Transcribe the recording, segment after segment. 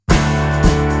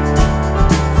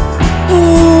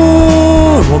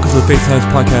to the Faith Times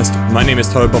Podcast. My name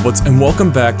is Tyler Bublitz, and welcome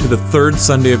back to the third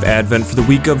Sunday of Advent for the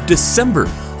week of December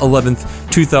 11th,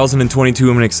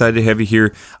 2022. I'm excited to have you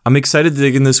here. I'm excited to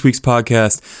dig in this week's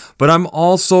podcast, but I'm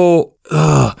also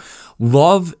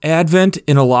love Advent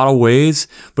in a lot of ways,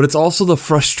 but it's also the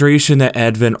frustration that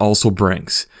Advent also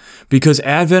brings. Because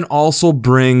Advent also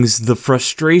brings the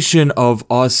frustration of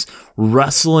us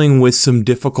wrestling with some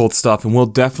difficult stuff, and we'll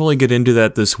definitely get into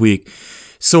that this week.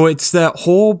 So it's that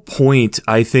whole point,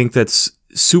 I think, that's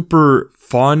super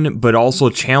fun, but also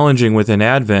challenging within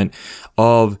Advent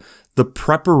of the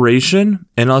preparation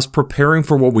and us preparing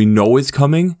for what we know is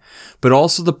coming, but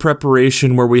also the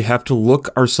preparation where we have to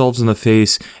look ourselves in the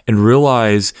face and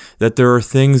realize that there are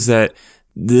things that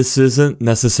this isn't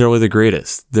necessarily the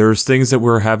greatest. There's things that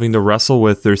we're having to wrestle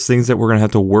with. There's things that we're going to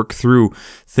have to work through,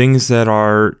 things that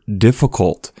are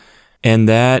difficult. And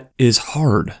that is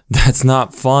hard. That's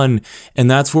not fun. And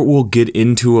that's what we'll get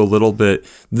into a little bit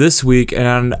this week.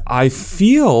 And I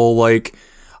feel like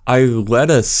I led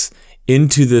us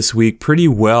into this week pretty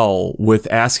well with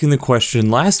asking the question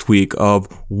last week of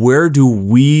where do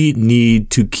we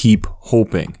need to keep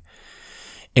hoping?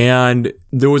 And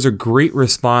there was a great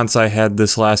response I had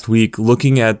this last week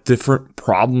looking at different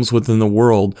problems within the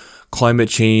world, climate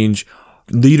change,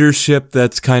 leadership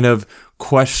that's kind of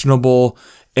questionable,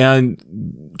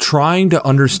 and trying to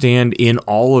understand in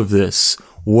all of this,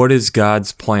 what is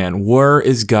God's plan? Where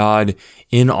is God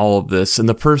in all of this? And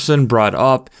the person brought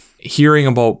up hearing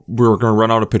about we were going to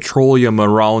run out of petroleum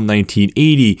around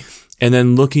 1980, and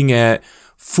then looking at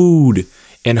food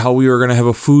and how we were going to have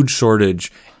a food shortage.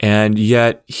 And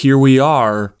yet here we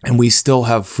are, and we still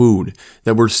have food,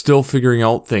 that we're still figuring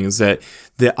out things, that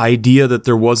the idea that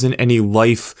there wasn't any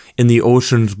life in the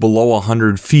oceans below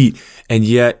 100 feet, and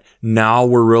yet now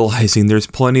we're realizing there's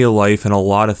plenty of life and a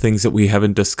lot of things that we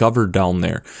haven't discovered down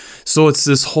there. So it's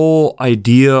this whole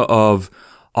idea of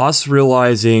us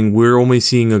realizing we're only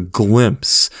seeing a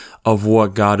glimpse of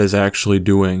what God is actually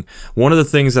doing. One of the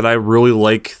things that I really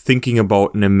like thinking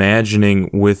about and imagining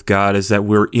with God is that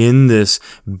we're in this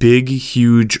big,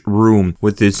 huge room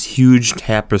with this huge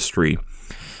tapestry.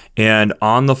 And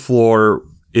on the floor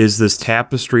is this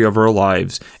tapestry of our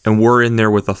lives, and we're in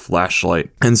there with a flashlight.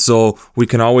 And so we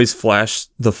can always flash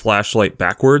the flashlight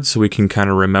backwards so we can kind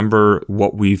of remember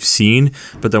what we've seen,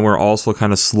 but then we're also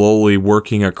kind of slowly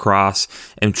working across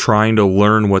and trying to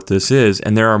learn what this is.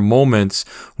 And there are moments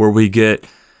where we get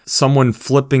someone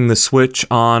flipping the switch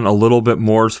on a little bit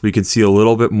more so we can see a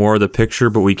little bit more of the picture,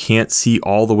 but we can't see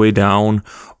all the way down.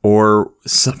 Or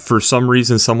for some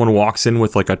reason, someone walks in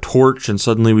with like a torch and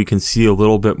suddenly we can see a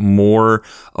little bit more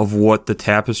of what the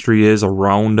tapestry is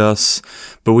around us,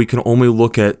 but we can only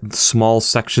look at small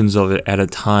sections of it at a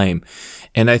time.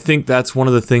 And I think that's one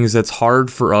of the things that's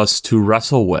hard for us to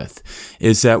wrestle with,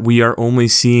 is that we are only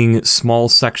seeing small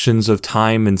sections of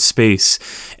time and space.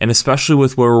 And especially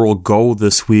with where we'll go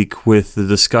this week with the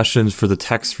discussions for the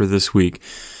text for this week,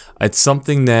 it's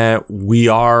something that we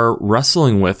are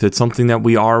wrestling with. It's something that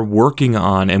we are working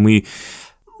on, and we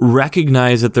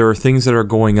recognize that there are things that are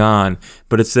going on,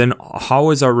 but it's then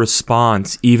how is our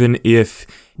response even if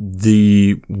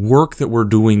the work that we're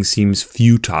doing seems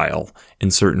futile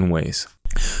in certain ways.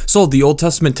 So the Old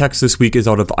Testament text this week is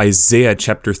out of Isaiah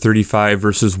chapter 35,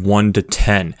 verses 1 to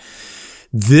 10.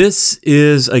 This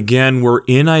is, again, we're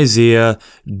in Isaiah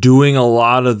doing a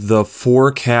lot of the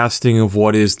forecasting of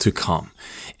what is to come.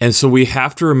 And so we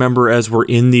have to remember as we're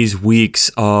in these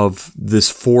weeks of this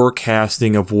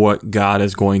forecasting of what God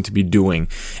is going to be doing.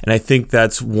 And I think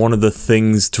that's one of the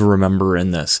things to remember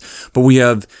in this. But we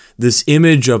have this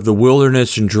image of the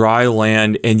wilderness and dry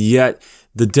land, and yet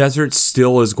the desert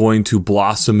still is going to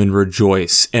blossom and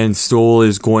rejoice, and still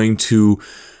is going to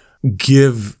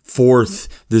give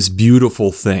forth this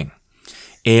beautiful thing.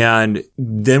 And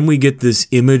then we get this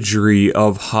imagery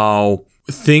of how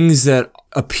things that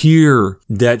appear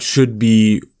that should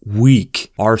be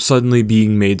weak are suddenly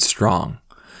being made strong.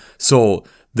 So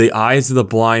the eyes of the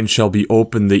blind shall be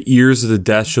opened, the ears of the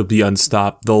deaf shall be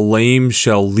unstopped, the lame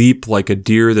shall leap like a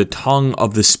deer, the tongue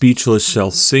of the speechless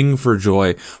shall sing for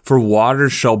joy, for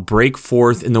waters shall break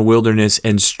forth in the wilderness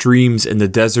and streams in the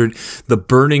desert. The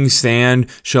burning sand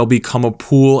shall become a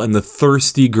pool, and the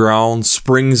thirsty ground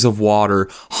springs of water.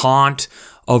 Haunt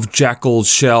of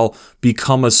jackals shall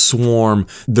become a swarm.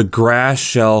 The grass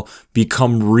shall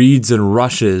become reeds and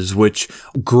rushes, which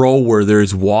grow where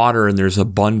there's water and there's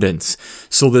abundance.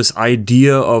 So this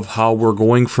idea of how we're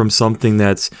going from something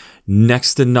that's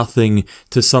next to nothing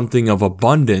to something of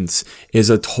abundance is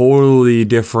a totally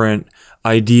different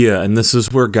idea, and this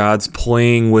is where God's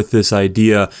playing with this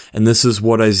idea, and this is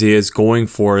what Isaiah is going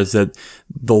for, is that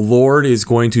the Lord is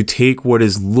going to take what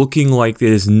is looking like it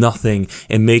is nothing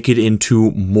and make it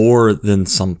into more than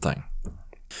something.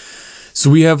 So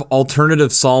we have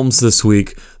alternative psalms this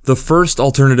week. The first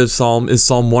alternative psalm is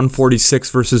Psalm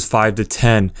 146 verses 5 to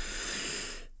 10.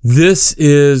 This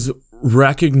is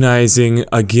recognizing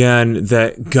again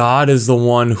that God is the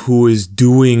one who is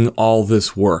doing all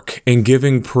this work and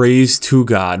giving praise to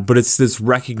God. But it's this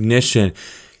recognition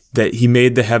that he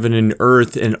made the heaven and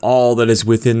earth and all that is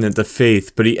within it, the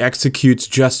faith. But he executes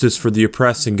justice for the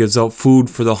oppressed and gives out food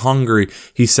for the hungry.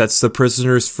 He sets the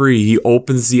prisoners free. He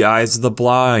opens the eyes of the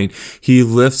blind. He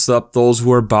lifts up those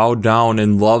who are bowed down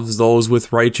and loves those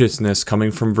with righteousness,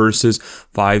 coming from verses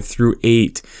 5 through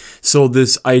 8. So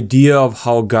this idea of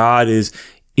how God is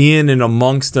in and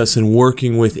amongst us and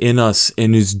working within us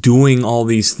and is doing all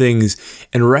these things,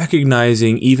 and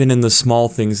recognizing even in the small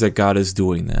things that God is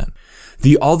doing that.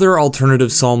 The other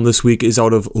alternative psalm this week is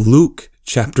out of Luke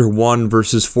chapter 1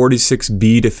 verses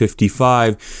 46b to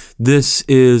 55. This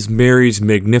is Mary's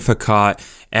Magnificat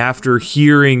after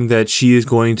hearing that she is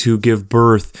going to give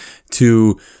birth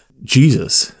to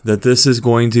Jesus, that this is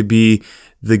going to be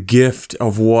the gift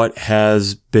of what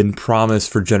has been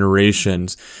promised for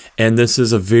generations. And this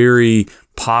is a very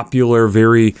popular,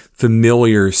 very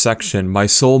familiar section. My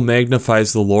soul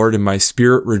magnifies the Lord, and my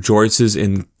spirit rejoices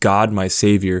in God my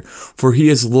Savior, for he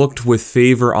has looked with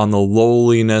favor on the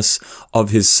lowliness of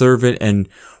his servant, and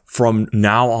from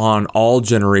now on all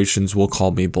generations will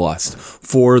call me blessed.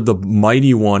 For the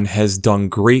mighty one has done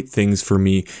great things for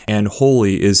me, and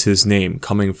holy is his name,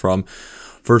 coming from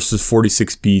verses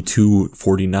 46b to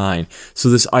 49. So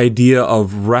this idea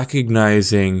of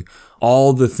recognizing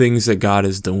all the things that God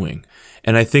is doing.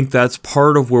 And I think that's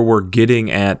part of where we're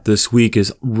getting at this week,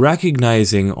 is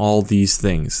recognizing all these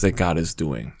things that God is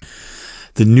doing.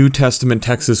 The New Testament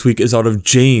text this week is out of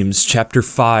James chapter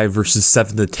 5 verses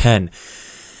 7 to 10.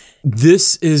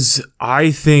 This is,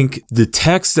 I think, the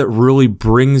text that really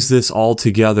brings this all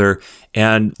together.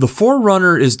 And the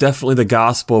forerunner is definitely the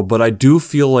gospel, but I do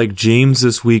feel like James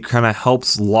this week kind of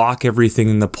helps lock everything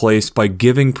into place by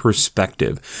giving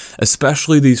perspective,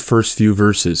 especially these first few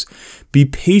verses. Be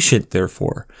patient,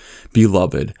 therefore,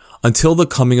 beloved, until the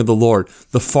coming of the Lord.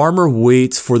 The farmer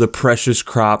waits for the precious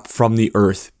crop from the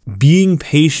earth, being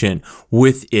patient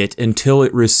with it until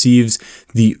it receives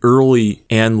the early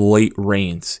and late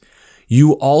rains.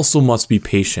 You also must be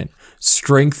patient.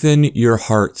 Strengthen your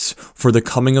hearts, for the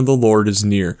coming of the Lord is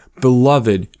near.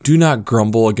 Beloved, do not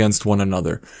grumble against one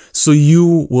another, so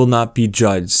you will not be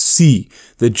judged. See,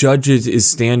 the judge is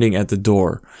standing at the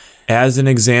door. As an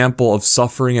example of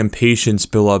suffering and patience,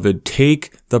 beloved,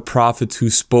 take the prophets who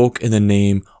spoke in the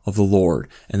name of the Lord.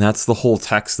 And that's the whole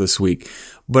text this week.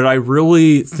 But I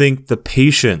really think the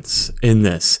patience in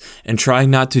this, and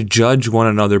trying not to judge one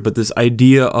another, but this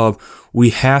idea of we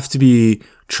have to be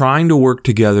trying to work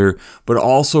together, but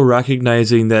also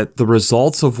recognizing that the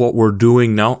results of what we're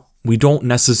doing now, we don't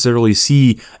necessarily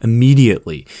see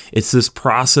immediately. It's this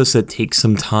process that takes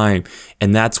some time,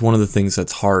 and that's one of the things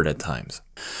that's hard at times.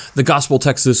 The gospel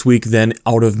text this week then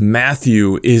out of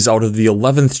Matthew is out of the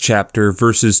 11th chapter,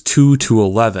 verses 2 to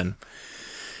 11.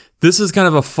 This is kind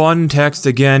of a fun text,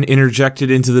 again,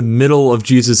 interjected into the middle of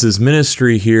Jesus'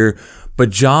 ministry here. But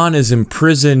John is in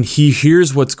prison. He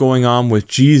hears what's going on with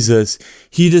Jesus.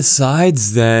 He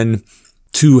decides then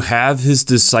to have his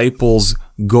disciples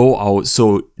go out.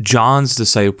 So John's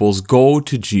disciples go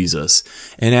to Jesus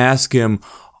and ask him,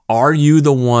 are you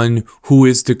the one who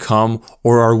is to come,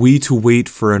 or are we to wait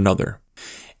for another?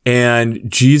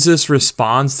 And Jesus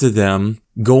responds to them,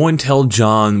 go and tell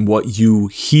John what you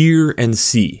hear and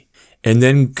see. And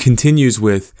then continues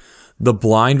with, the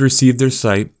blind receive their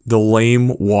sight, the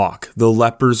lame walk, the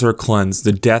lepers are cleansed,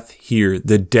 the deaf hear,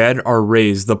 the dead are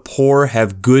raised, the poor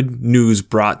have good news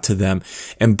brought to them,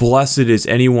 and blessed is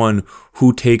anyone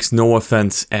who takes no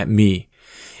offense at me.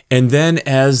 And then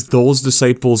as those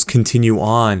disciples continue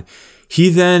on, he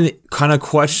then kind of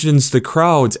questions the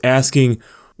crowds, asking,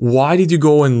 why did you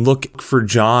go and look for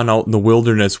John out in the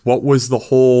wilderness? What was the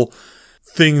whole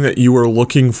thing that you were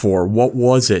looking for? What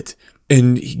was it?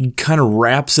 And he kind of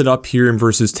wraps it up here in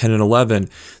verses 10 and 11.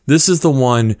 This is the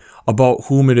one about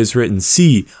whom it is written,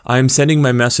 see, I am sending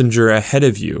my messenger ahead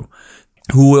of you,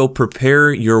 who will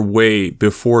prepare your way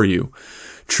before you.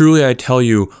 Truly I tell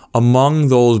you, among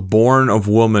those born of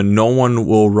woman, no one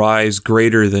will rise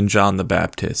greater than John the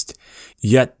Baptist.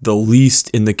 Yet the least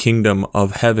in the kingdom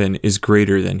of heaven is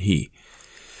greater than he.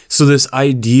 So this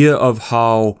idea of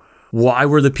how Why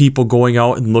were the people going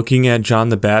out and looking at John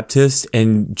the Baptist?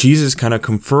 And Jesus kind of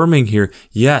confirming here,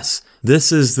 yes,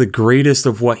 this is the greatest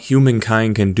of what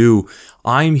humankind can do.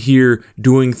 I'm here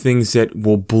doing things that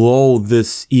will blow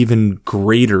this even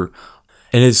greater,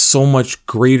 and is so much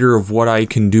greater of what I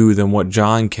can do than what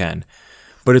John can.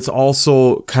 But it's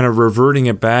also kind of reverting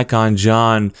it back on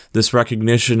John, this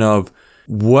recognition of,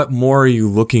 what more are you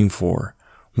looking for?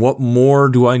 What more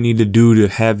do I need to do to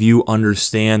have you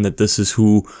understand that this is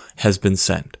who has been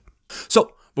sent?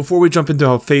 So, before we jump into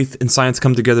how faith and science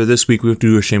come together this week, we have to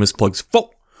do a shameless plugs for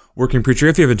Working Preacher.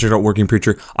 If you haven't checked out Working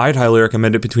Preacher, I'd highly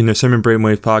recommend it. Between their Sermon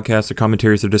Brainwaves podcasts, their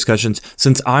commentaries, their discussions.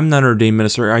 Since I'm not an ordained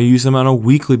minister, I use them on a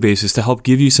weekly basis to help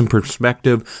give you some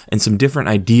perspective and some different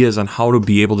ideas on how to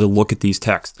be able to look at these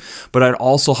texts. But I'd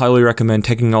also highly recommend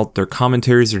checking out their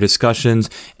commentaries, their discussions,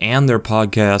 and their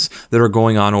podcasts that are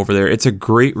going on over there. It's a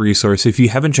great resource. If you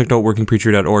haven't checked out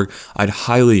workingpreacher.org, I'd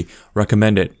highly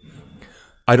recommend it.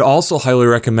 I'd also highly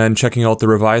recommend checking out the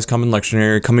Revised Common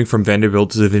Lectionary coming from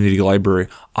Vanderbilt Divinity Library.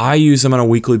 I use them on a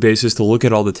weekly basis to look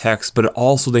at all the texts, but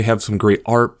also they have some great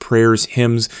art, prayers,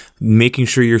 hymns, making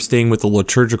sure you're staying with the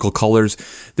liturgical colors.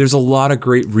 There's a lot of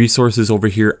great resources over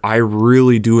here. I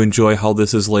really do enjoy how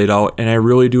this is laid out, and I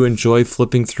really do enjoy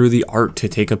flipping through the art to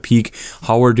take a peek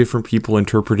how are different people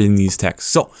interpreting these texts.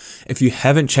 So, if you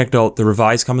haven't checked out the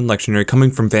Revised Common Lectionary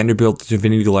coming from Vanderbilt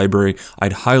Divinity Library,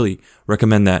 I'd highly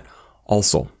recommend that.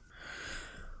 Also,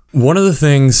 one of the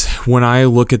things when I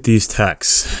look at these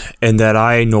texts and that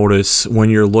I notice when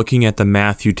you're looking at the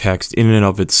Matthew text in and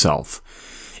of itself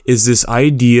is this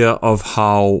idea of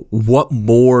how, what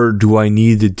more do I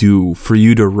need to do for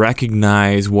you to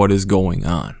recognize what is going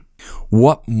on?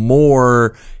 What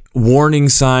more warning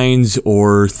signs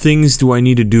or things do I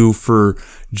need to do for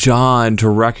John to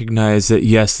recognize that,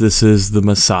 yes, this is the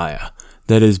Messiah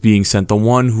that is being sent, the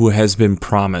one who has been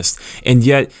promised? And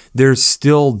yet there's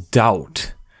still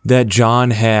doubt that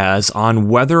John has on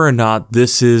whether or not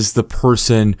this is the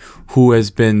person who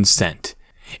has been sent.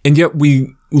 And yet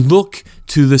we look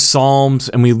to the Psalms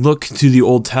and we look to the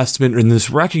Old Testament in this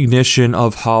recognition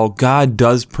of how God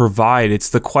does provide. It's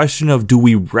the question of, do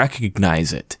we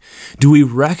recognize it? Do we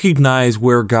recognize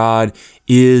where God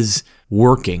is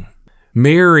working?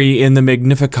 Mary in the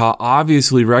Magnificat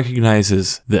obviously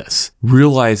recognizes this,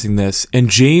 realizing this, and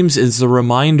James is the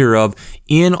reminder of,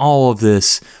 in all of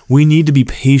this, we need to be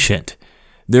patient.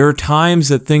 There are times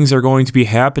that things are going to be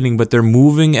happening, but they're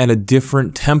moving at a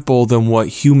different tempo than what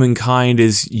humankind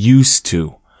is used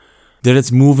to. That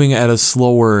it's moving at a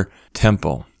slower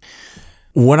tempo.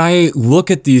 When I look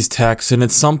at these texts, and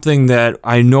it's something that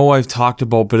I know I've talked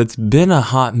about, but it's been a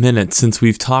hot minute since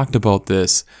we've talked about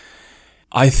this,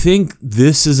 I think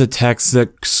this is a text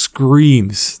that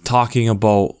screams talking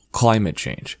about climate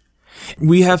change.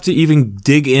 We have to even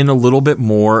dig in a little bit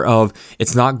more of,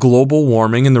 it's not global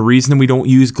warming, and the reason we don't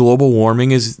use global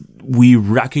warming is we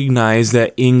recognize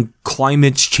that in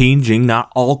climates changing,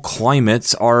 not all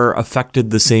climates are affected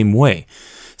the same way.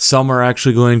 Some are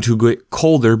actually going to get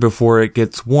colder before it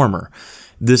gets warmer.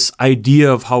 This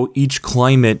idea of how each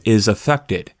climate is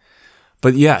affected.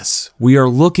 But yes, we are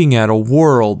looking at a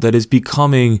world that is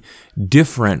becoming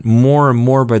different more and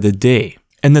more by the day.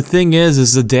 And the thing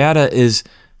is the data is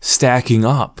stacking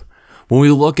up. When we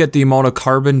look at the amount of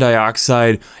carbon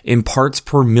dioxide in parts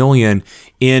per million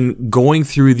in going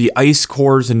through the ice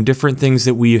cores and different things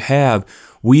that we have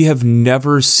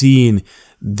never seen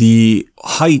the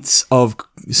heights of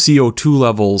CO2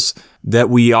 levels that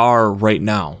we are right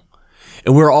now.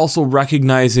 And we're also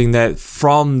recognizing that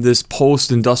from this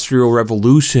post-industrial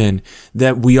revolution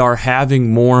that we are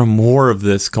having more and more of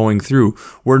this going through.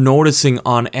 We're noticing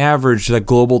on average that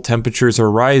global temperatures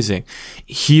are rising.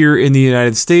 Here in the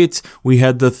United States, we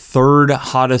had the third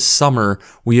hottest summer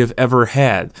we have ever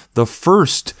had. The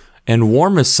first and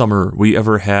warmest summer we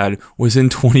ever had was in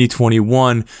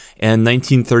 2021, and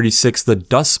 1936, the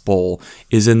Dust Bowl,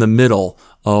 is in the middle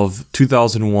of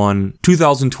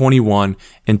 2021,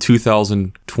 and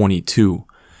 2022.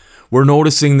 We're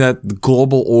noticing that the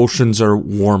global oceans are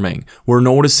warming. We're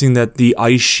noticing that the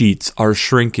ice sheets are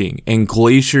shrinking, and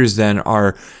glaciers then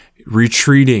are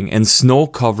retreating, and snow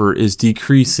cover is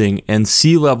decreasing, and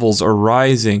sea levels are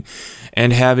rising,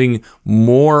 and having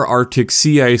more Arctic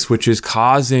sea ice, which is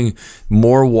causing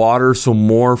more water, so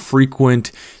more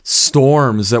frequent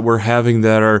storms that we're having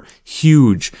that are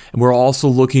huge. And we're also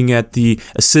looking at the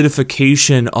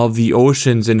acidification of the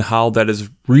oceans and how that is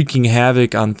wreaking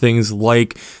havoc on things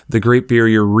like the Great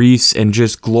Barrier Reef and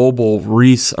just global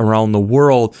reefs around the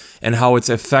world, and how it's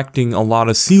affecting a lot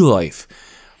of sea life.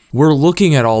 We're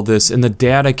looking at all this, and the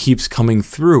data keeps coming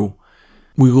through.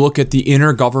 We look at the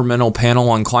Intergovernmental Panel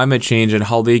on Climate Change and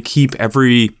how they keep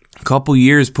every couple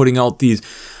years putting out these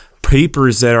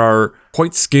papers that are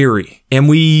quite scary. And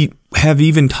we have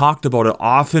even talked about it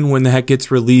often when that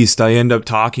gets released. I end up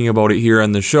talking about it here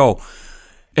on the show.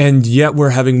 And yet we're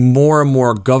having more and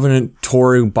more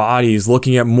governatory bodies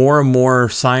looking at more and more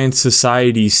science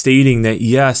societies stating that,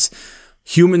 yes,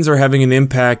 humans are having an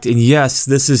impact, and yes,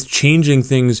 this is changing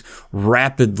things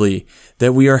rapidly,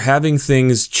 that we are having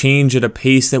things change at a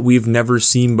pace that we've never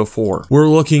seen before. We're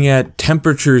looking at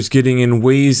temperatures getting in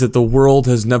ways that the world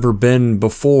has never been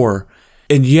before.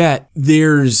 And yet,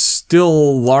 there's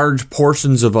still large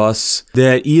portions of us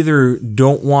that either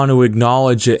don't want to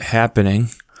acknowledge it happening,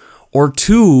 or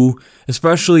two,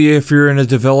 especially if you're in a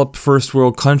developed first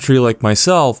world country like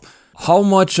myself, how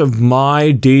much of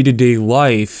my day-to-day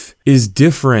life is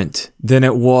different than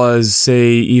it was,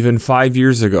 say, even 5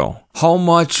 years ago? How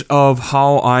much of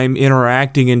how I'm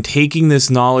interacting and taking this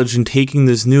knowledge and taking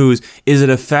this news, is it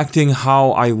affecting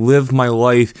how I live my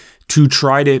life to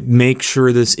try to make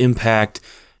sure this impact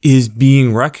is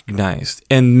being recognized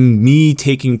and me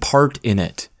taking part in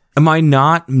it? Am I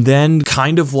not then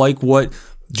kind of like what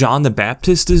John the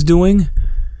Baptist is doing?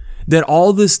 That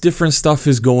all this different stuff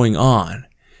is going on.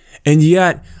 And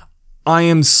yet, I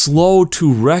am slow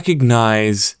to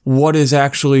recognize what is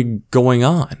actually going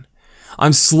on.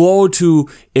 I'm slow to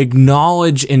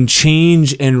acknowledge and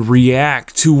change and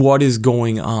react to what is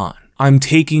going on. I'm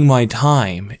taking my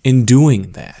time in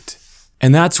doing that.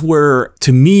 And that's where,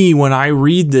 to me, when I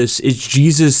read this, it's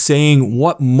Jesus saying,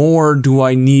 what more do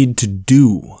I need to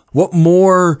do? What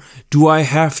more do I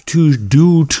have to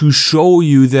do to show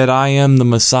you that I am the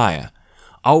Messiah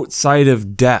outside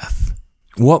of death?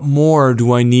 What more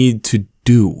do I need to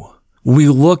do? We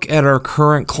look at our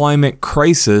current climate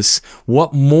crisis.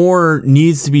 What more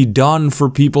needs to be done for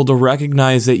people to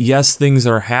recognize that, yes, things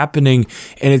are happening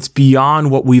and it's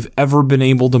beyond what we've ever been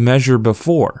able to measure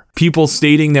before? People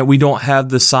stating that we don't have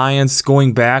the science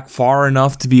going back far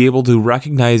enough to be able to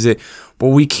recognize it. But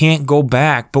we can't go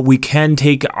back, but we can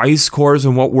take ice cores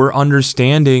and what we're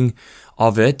understanding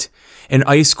of it. And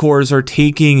ice cores are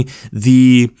taking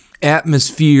the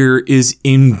atmosphere is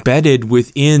embedded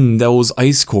within those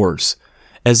ice cores,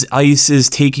 as ice is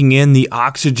taking in the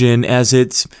oxygen as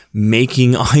it's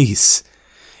making ice.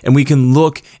 And we can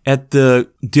look at the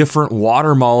different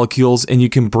water molecules and you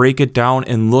can break it down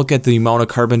and look at the amount of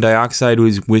carbon dioxide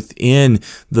is within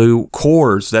the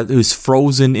cores that is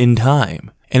frozen in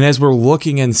time. And as we're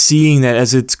looking and seeing that,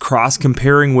 as it's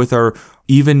cross-comparing with our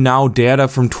even now data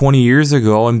from 20 years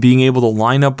ago and being able to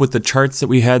line up with the charts that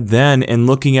we had then and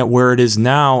looking at where it is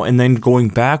now and then going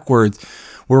backwards,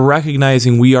 we're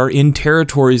recognizing we are in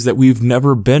territories that we've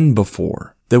never been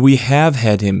before, that we have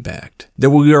had impact, that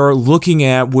we are looking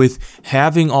at with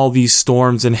having all these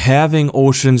storms and having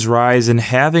oceans rise and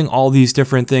having all these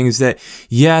different things that,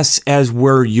 yes, as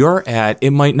where you're at, it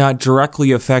might not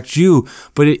directly affect you,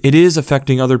 but it is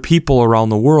affecting other people around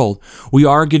the world. We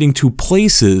are getting to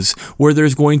places where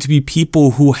there's going to be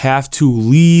people who have to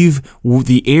leave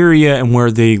the area and where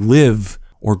they live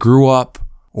or grew up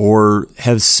or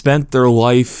have spent their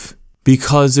life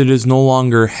because it is no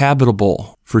longer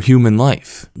habitable for human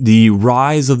life. The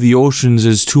rise of the oceans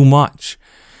is too much,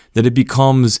 that it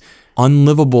becomes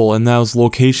unlivable in those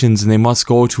locations and they must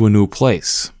go to a new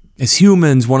place. As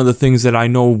humans, one of the things that I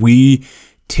know we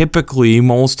typically,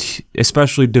 most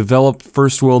especially developed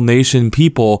first world nation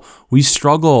people, we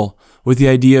struggle with the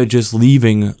idea of just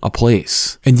leaving a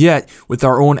place. And yet, with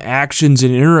our own actions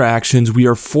and interactions, we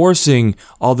are forcing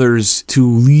others to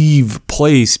leave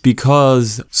place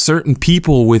because certain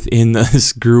people within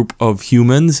this group of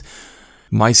humans,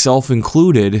 myself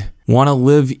included, want to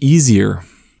live easier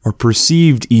or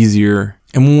perceived easier.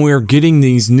 And when we're getting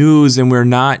these news and we're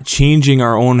not changing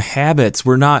our own habits,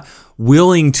 we're not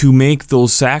willing to make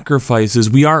those sacrifices,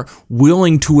 we aren't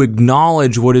willing to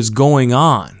acknowledge what is going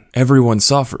on. Everyone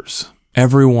suffers.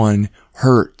 Everyone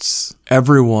hurts.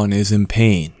 Everyone is in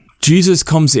pain. Jesus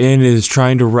comes in and is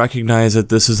trying to recognize that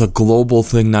this is a global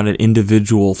thing, not an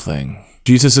individual thing.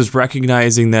 Jesus is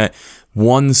recognizing that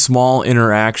one small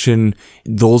interaction,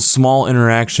 those small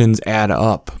interactions add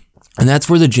up. And that's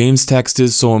where the James text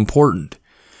is so important.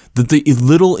 That the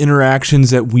little interactions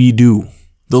that we do,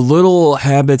 the little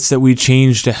habits that we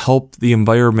change to help the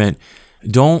environment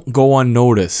don't go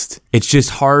unnoticed. It's just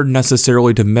hard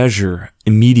necessarily to measure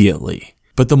immediately.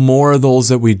 But the more of those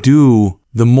that we do,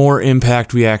 the more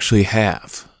impact we actually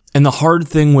have. And the hard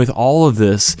thing with all of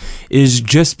this is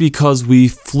just because we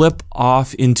flip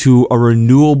off into a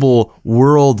renewable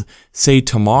world, say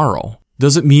tomorrow,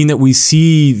 doesn't mean that we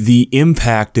see the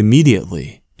impact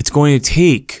immediately. It's going to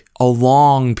take a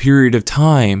long period of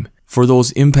time for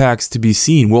those impacts to be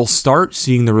seen. We'll start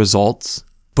seeing the results,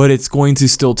 but it's going to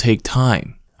still take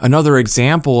time. Another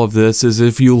example of this is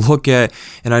if you look at,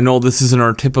 and I know this isn't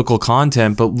our typical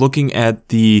content, but looking at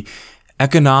the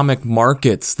economic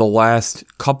markets the last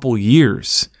couple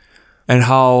years and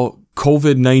how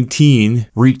COVID-19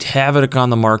 wreaked havoc on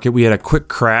the market. We had a quick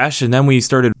crash, and then we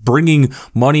started bringing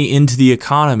money into the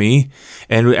economy,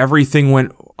 and everything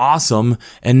went awesome.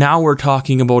 And now we're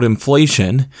talking about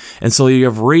inflation. And so you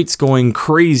have rates going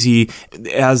crazy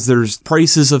as there's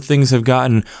prices of things have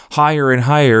gotten higher and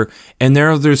higher. And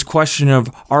there's question of,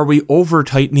 are we over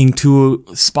tightening to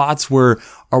spots where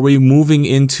are we moving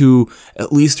into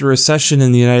at least a recession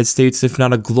in the United States, if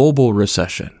not a global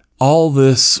recession? All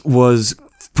this was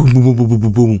boom, boom, boom, boom, boom,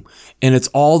 boom, boom. And it's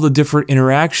all the different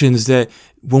interactions that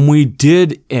when we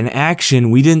did an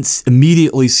action, we didn't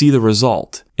immediately see the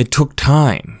result. It took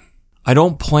time. I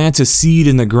don't plant a seed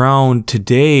in the ground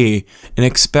today and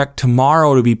expect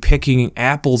tomorrow to be picking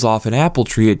apples off an apple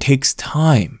tree. It takes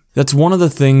time. That's one of the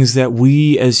things that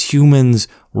we as humans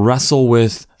wrestle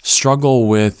with, struggle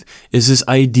with, is this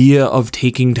idea of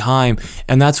taking time.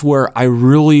 And that's where I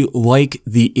really like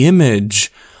the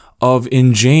image of,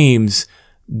 in James,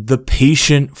 the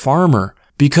patient farmer,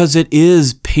 because it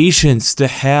is patience to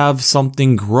have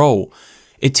something grow.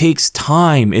 It takes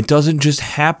time. It doesn't just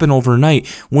happen overnight.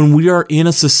 When we are in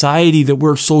a society that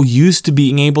we're so used to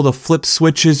being able to flip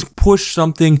switches, push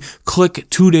something, click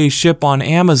 2-day ship on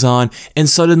Amazon, and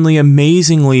suddenly,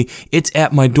 amazingly, it's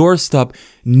at my doorstep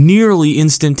nearly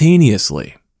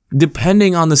instantaneously.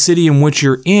 Depending on the city in which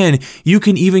you're in, you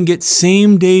can even get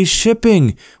same-day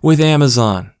shipping with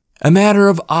Amazon. A matter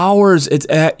of hours, it's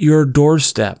at your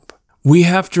doorstep. We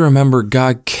have to remember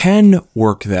God can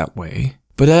work that way,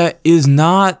 but that is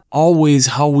not always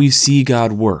how we see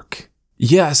God work.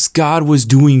 Yes, God was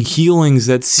doing healings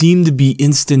that seemed to be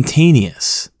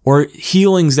instantaneous, or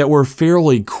healings that were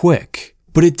fairly quick,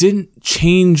 but it didn't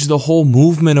change the whole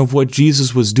movement of what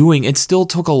Jesus was doing. It still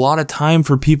took a lot of time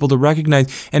for people to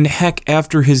recognize, and heck,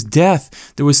 after his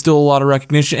death, there was still a lot of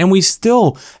recognition, and we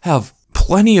still have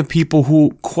plenty of people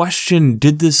who question,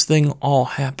 did this thing all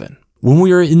happen? When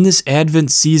we are in this Advent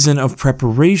season of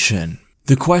preparation,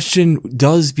 the question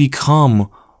does become,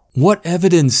 what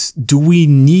evidence do we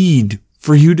need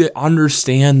for you to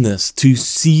understand this, to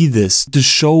see this, to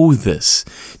show this,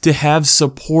 to have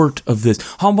support of this?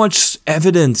 How much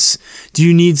evidence do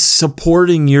you need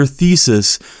supporting your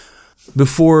thesis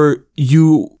before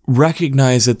you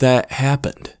recognize that that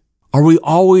happened? Are we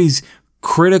always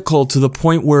critical to the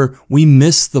point where we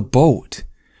miss the boat?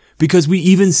 Because we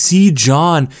even see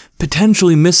John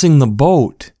potentially missing the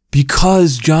boat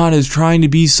because John is trying to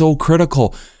be so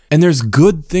critical. And there's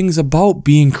good things about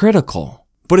being critical,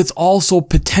 but it's also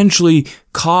potentially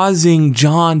causing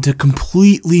John to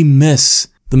completely miss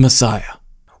the Messiah.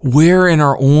 Where in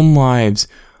our own lives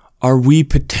are we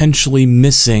potentially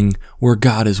missing where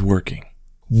God is working?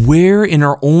 Where in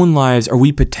our own lives are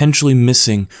we potentially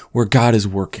missing where God is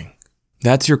working?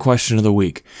 That's your question of the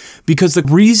week. Because the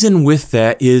reason with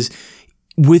that is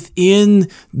within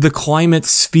the climate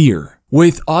sphere,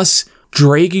 with us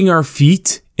dragging our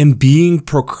feet and being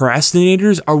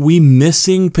procrastinators, are we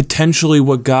missing potentially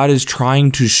what God is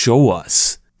trying to show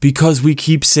us? Because we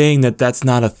keep saying that that's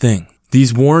not a thing.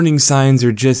 These warning signs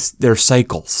are just, they're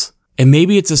cycles. And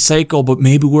maybe it's a cycle, but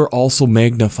maybe we're also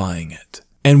magnifying it.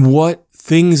 And what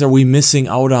things are we missing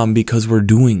out on because we're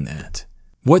doing that?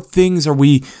 What things are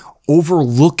we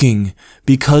overlooking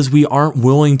because we aren't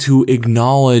willing to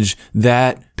acknowledge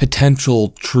that potential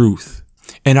truth?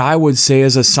 And I would say,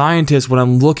 as a scientist, when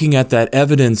I'm looking at that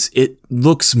evidence, it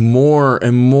looks more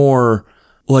and more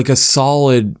like a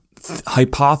solid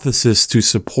hypothesis to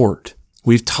support.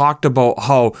 We've talked about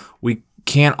how we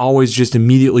can't always just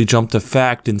immediately jump to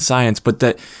fact in science, but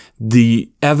that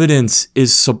the evidence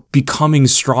is becoming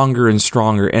stronger and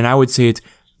stronger. And I would say it's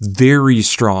very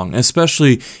strong,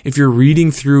 especially if you're reading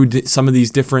through some of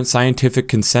these different scientific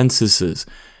consensuses.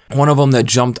 One of them that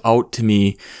jumped out to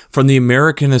me from the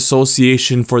American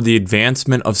Association for the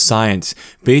Advancement of Science,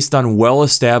 based on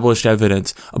well-established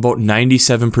evidence, about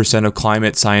 97% of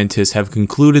climate scientists have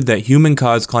concluded that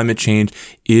human-caused climate change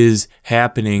is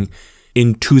happening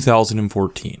in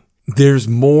 2014. There's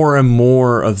more and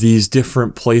more of these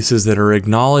different places that are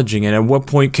acknowledging it. At what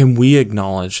point can we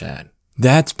acknowledge that?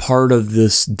 That's part of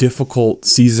this difficult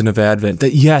season of Advent.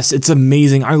 That, yes, it's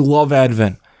amazing. I love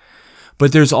Advent.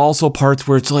 But there's also parts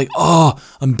where it's like, oh,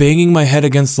 I'm banging my head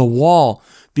against the wall,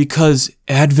 because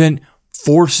Advent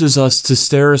forces us to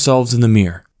stare ourselves in the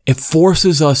mirror. It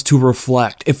forces us to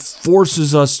reflect. It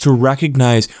forces us to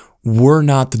recognize we're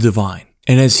not the divine.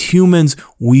 And as humans,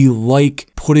 we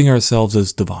like putting ourselves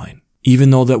as divine, even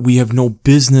though that we have no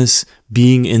business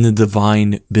being in the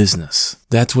divine business.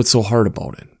 That's what's so hard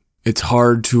about it. It's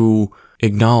hard to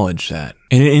acknowledge that.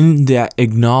 And in that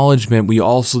acknowledgement, we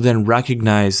also then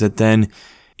recognize that then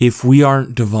if we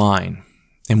aren't divine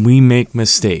and we make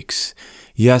mistakes,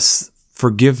 yes,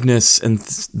 forgiveness and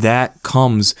that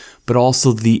comes, but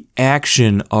also the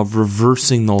action of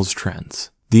reversing those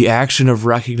trends. The action of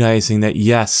recognizing that,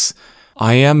 yes,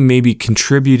 I am maybe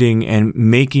contributing and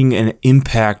making an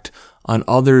impact on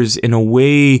others in a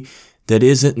way that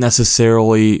isn't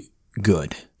necessarily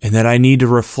good. And that I need to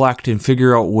reflect and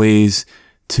figure out ways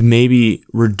to maybe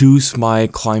reduce my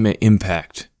climate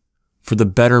impact for the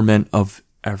betterment of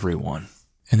everyone.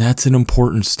 And that's an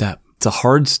important step. It's a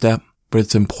hard step, but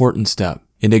it's an important step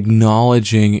in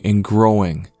acknowledging and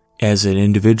growing as an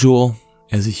individual,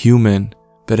 as a human,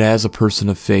 but as a person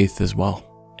of faith as well.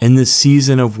 In this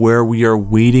season of where we are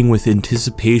waiting with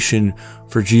anticipation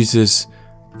for Jesus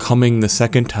coming the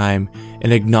second time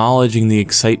and acknowledging the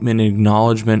excitement and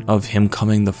acknowledgement of him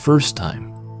coming the first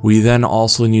time, we then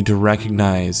also need to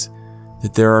recognize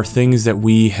that there are things that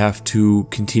we have to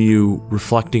continue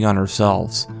reflecting on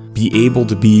ourselves, be able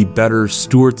to be better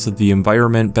stewards of the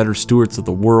environment, better stewards of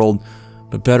the world,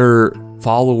 but better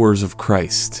followers of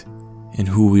Christ and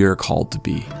who we are called to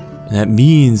be. And that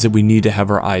means that we need to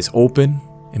have our eyes open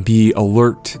and be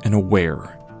alert and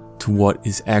aware to what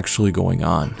is actually going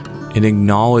on and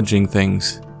acknowledging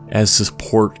things as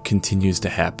support continues to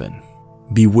happen.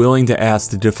 Be willing to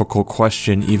ask the difficult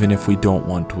question even if we don't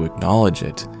want to acknowledge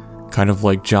it, kind of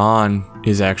like John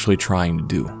is actually trying to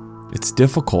do. It's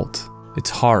difficult, it's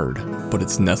hard, but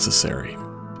it's necessary.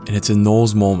 And it's in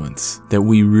those moments that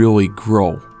we really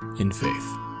grow in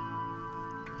faith.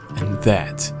 And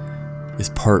that is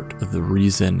part of the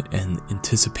reason and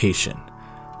anticipation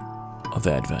of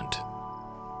Advent.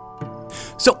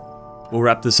 So, we'll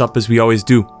wrap this up as we always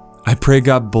do. I pray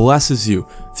God blesses you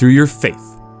through your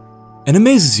faith and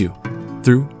amazes you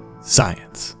through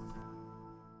science.